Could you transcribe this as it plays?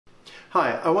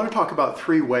Hi, I want to talk about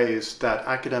 3 ways that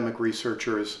academic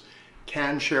researchers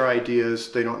can share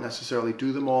ideas. They don't necessarily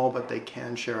do them all, but they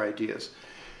can share ideas.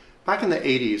 Back in the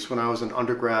 80s, when I was an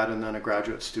undergrad and then a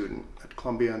graduate student at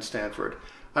Columbia and Stanford,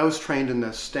 I was trained in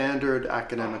the standard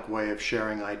academic way of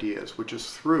sharing ideas, which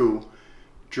is through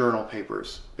journal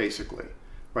papers, basically,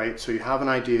 right? So you have an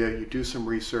idea, you do some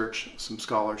research, some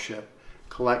scholarship,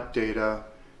 collect data,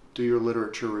 do your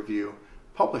literature review,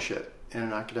 publish it in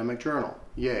an academic journal.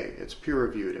 Yay, it's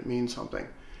peer-reviewed, it means something.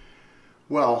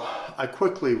 Well, I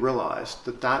quickly realized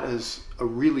that that is a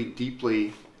really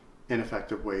deeply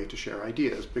ineffective way to share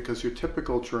ideas, because your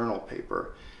typical journal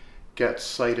paper gets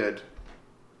cited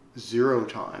 0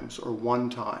 times or 1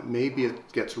 time. Maybe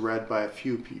it gets read by a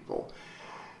few people.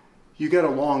 You get a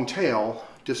long tail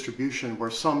distribution where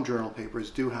some journal papers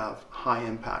do have high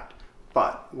impact.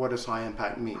 But what does high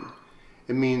impact mean?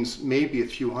 It means maybe a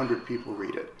few hundred people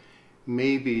read it,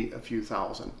 maybe a few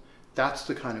thousand. That's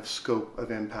the kind of scope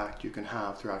of impact you can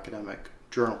have through academic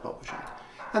journal publishing.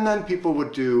 And then people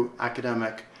would do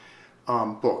academic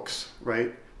books,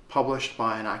 right? Published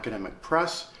by an academic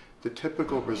press. The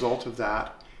typical result of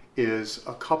that is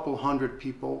a couple hundred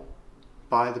people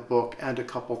buy the book and a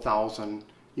couple thousand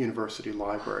university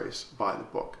libraries buy the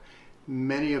book.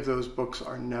 Many of those books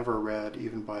are never read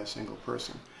even by a single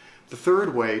person. The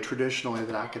third way traditionally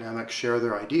that academics share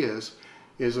their ideas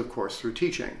is, of course, through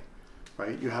teaching,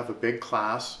 right? You have a big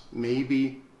class,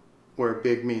 maybe where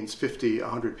big means 50,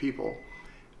 100 people,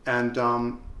 and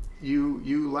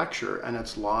you lecture, and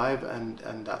it's live,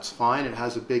 and that's fine. It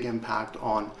has a big impact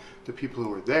on the people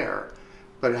who are there,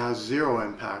 but it has 0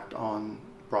 impact on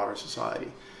broader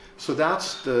society. So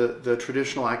that's the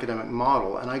traditional academic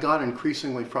model, and I got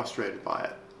increasingly frustrated by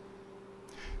it.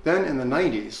 Then in the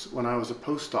 90s, when I was a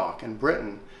postdoc in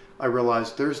Britain, I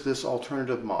realized there's this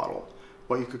alternative model,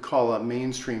 what you could call a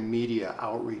mainstream media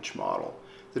outreach model,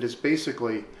 that is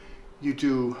basically you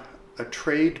do a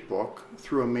trade book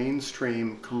through a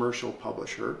mainstream commercial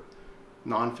publisher,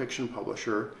 nonfiction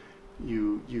publisher.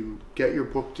 You get your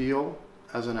book deal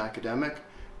as an academic,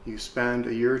 you spend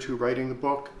a year or 2 writing the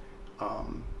book,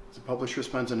 the publisher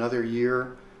spends another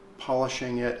year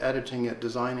polishing it, editing it,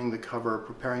 designing the cover,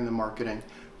 preparing the marketing,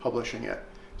 publishing it.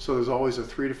 So there's always a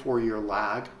 3 to 4 year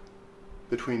lag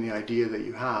between the idea that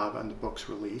you have and the book's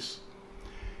release.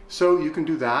 So you can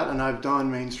do that, and I've done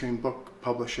mainstream book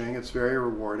publishing. It's very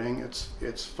rewarding,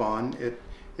 it's fun,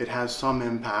 it has some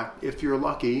impact. If you're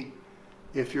lucky,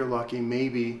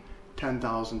 maybe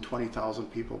 10,000, 20,000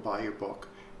 people buy your book,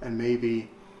 and maybe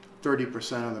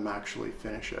 30% of them actually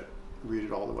finish it, read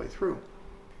it all the way through.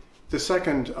 The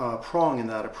second prong in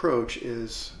that approach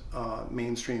is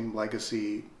mainstream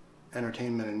legacy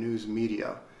entertainment and news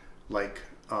media, like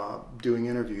doing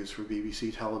interviews for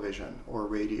BBC television or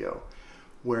radio,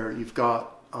 where you've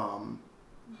got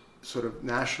sort of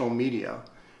national media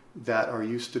that are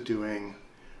used to doing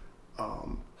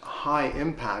high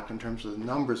impact in terms of the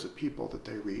numbers of people that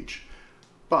they reach,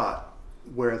 but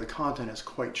where the content is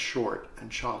quite short and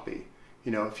choppy.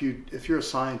 You know, if you're a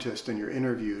scientist and you're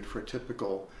interviewed for a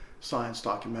typical science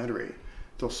documentary,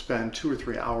 they'll spend 2 or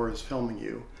 3 hours filming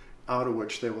you, out of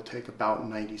which they will take about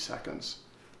 90 seconds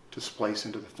to splice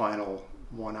into the final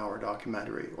 1-hour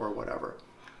documentary or whatever.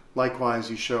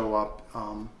 Likewise, you show up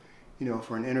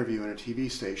for an interview in a TV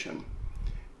station,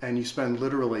 and you spend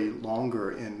literally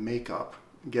longer in makeup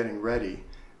getting ready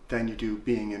than you do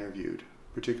being interviewed,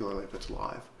 particularly if it's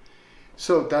live.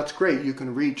 So that's great, you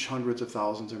can reach hundreds of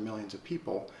thousands or millions of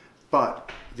people,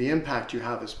 but the impact you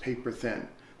have is paper thin.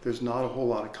 There's not a whole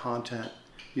lot of content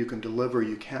you can deliver.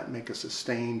 You can't make a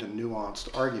sustained and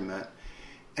nuanced argument,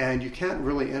 and you can't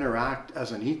really interact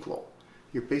as an equal.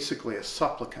 You're basically a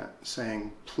supplicant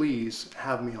saying, please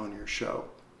have me on your show.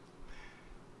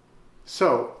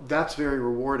 So that's very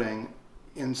rewarding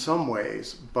in some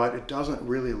ways, but it doesn't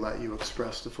really let you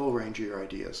express the full range of your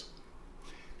ideas.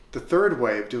 The third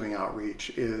way of doing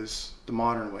outreach is the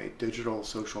modern way, digital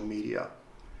social media.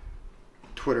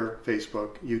 Twitter,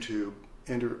 Facebook, YouTube,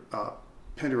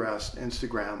 Pinterest,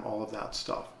 Instagram, all of that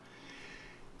stuff.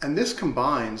 And this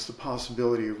combines the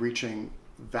possibility of reaching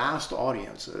vast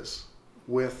audiences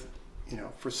with,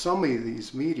 for some of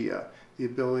these media, the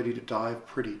ability to dive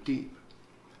pretty deep.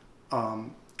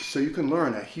 So you can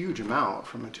learn a huge amount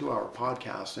from a 2-hour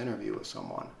podcast interview with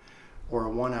someone, or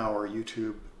a 1-hour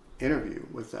YouTube interview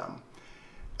with them.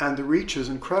 And the reach is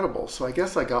incredible. So I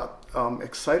guess I got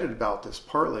excited about this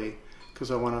partly because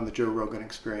I went on the Joe Rogan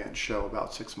Experience show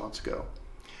about 6 months ago.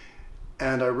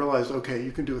 And I realized, okay,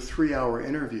 you can do a 3-hour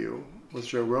interview with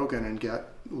Joe Rogan and get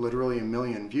literally 1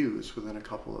 million views within a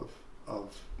couple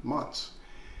of months.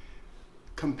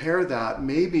 compare that,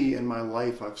 maybe in my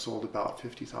life I've sold about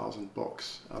 50,000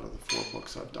 books out of the 4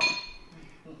 books I've done.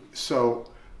 So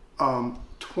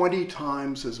 20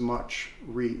 times as much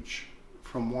reach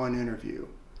from one interview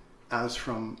as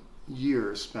from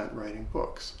years spent writing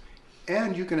books.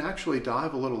 And you can actually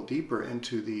dive a little deeper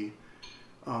into the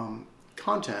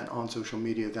content on social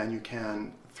media than you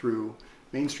can through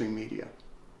mainstream media.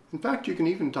 In fact, you can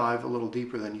even dive a little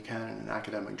deeper than you can in an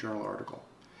academic journal article.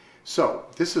 So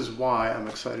this is why I'm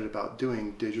excited about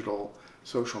doing digital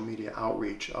social media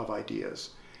outreach of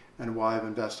ideas, and why I've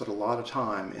invested a lot of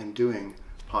time in doing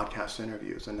podcast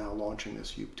interviews and now launching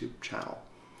this YouTube channel.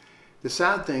 The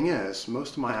sad thing is,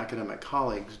 most of my academic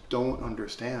colleagues don't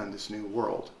understand this new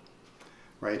world,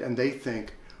 right? And they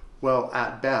think, well,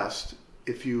 at best,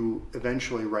 if you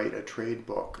eventually write a trade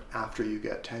book after you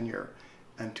get tenure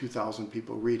and 2,000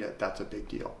 people read it, that's a big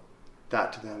deal.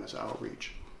 That to them is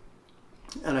outreach.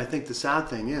 And I think the sad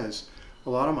thing is, a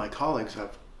lot of my colleagues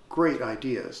have great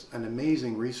ideas and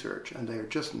amazing research, and they are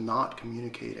just not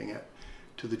communicating it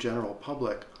to the general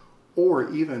public,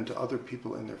 or even to other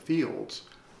people in their fields,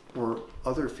 or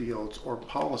other fields, or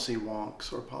policy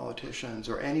wonks, or politicians,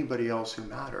 or anybody else who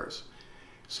matters.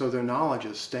 So their knowledge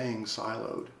is staying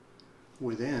siloed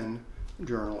within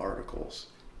journal articles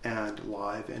and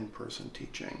live in-person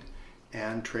teaching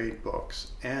and trade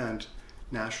books and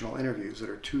national interviews that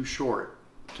are too short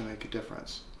to make a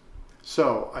difference.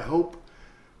 So I hope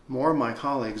more of my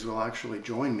colleagues will actually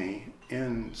join me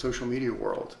in social media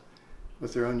world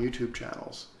with their own YouTube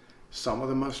channels. Some of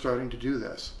them are starting to do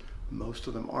this. Most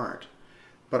of them aren't.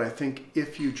 But I think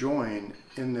if you join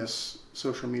in this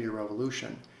social media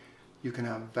revolution, you can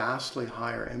have vastly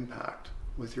higher impact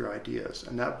with your ideas,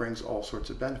 and that brings all sorts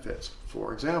of benefits.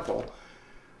 For example,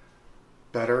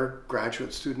 better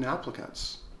graduate student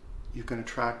applicants. You can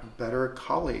attract better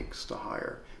colleagues to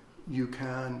hire. You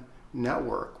can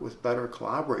network with better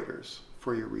collaborators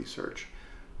for your research.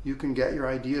 You can get your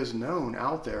ideas known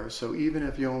out there, so even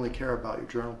if you only care about your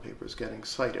journal papers getting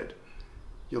cited,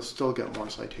 you'll still get more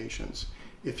citations.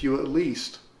 If you at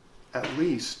least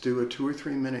do a 2 or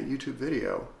 3 minute YouTube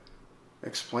video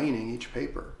explaining each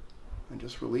paper, and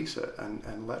just release it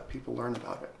and let people learn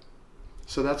about it.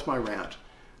 So that's my rant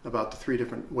about the 3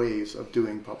 different ways of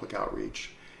doing public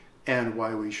outreach and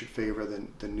why we should favor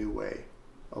the new way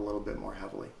a little bit more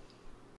heavily.